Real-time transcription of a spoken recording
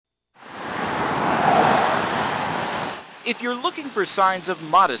If you're looking for signs of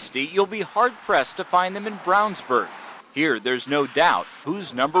modesty, you'll be hard-pressed to find them in Brownsburg. Here, there's no doubt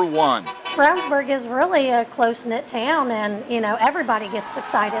who's number one. Brownsburg is really a close-knit town, and, everybody gets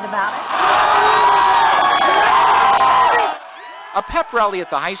excited about it. A pep rally at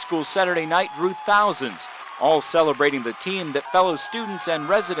the high school Saturday night drew thousands, all celebrating the team that fellow students and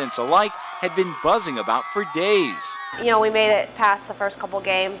residents alike had been buzzing about for days. We made it past the first couple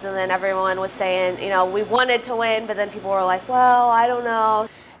games, and then everyone was saying, we wanted to win, but then people were like, well, I don't know.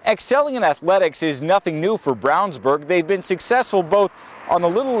 Excelling in athletics is nothing new for Brownsburg. They've been successful both on the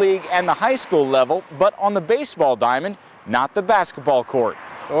Little League and the high school level, but on the baseball diamond, not the basketball court.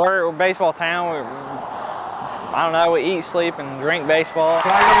 We're a baseball town. I don't know, we eat, sleep, and drink baseball.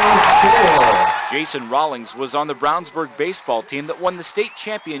 Jason Rawlings was on the Brownsburg baseball team that won the state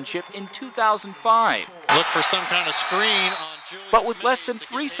championship in 2005. Look for some kind of screen on Julie. But with less than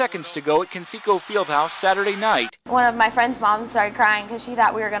 3 seconds to go at Conseco Fieldhouse Saturday night, one of my friend's moms started crying because she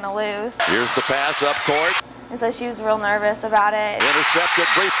thought we were going to lose. Here's the pass up court. And so she was real nervous about it. Intercepted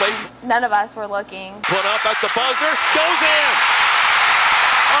briefly. None of us were looking. Put up at the buzzer. Goes in.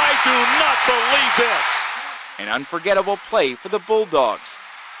 I do not believe this. an unforgettable play for the Bulldogs.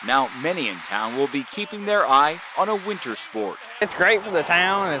 Now many in town will be keeping their eye on a winter sport. It's great for the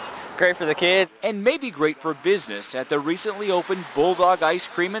town, it's great for the kids. And maybe great for business at the recently opened Bulldog Ice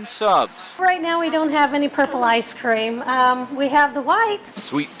Cream and Subs. Right now we don't have any purple ice cream. We have the white.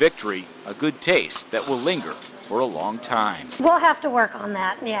 Sweet victory, a good taste that will linger for a long time. We'll have to work on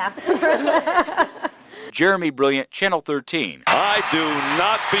that, yeah. Jeremy Brilliant, Channel 13. I do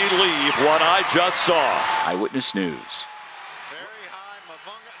not believe what I just saw. Eyewitness News.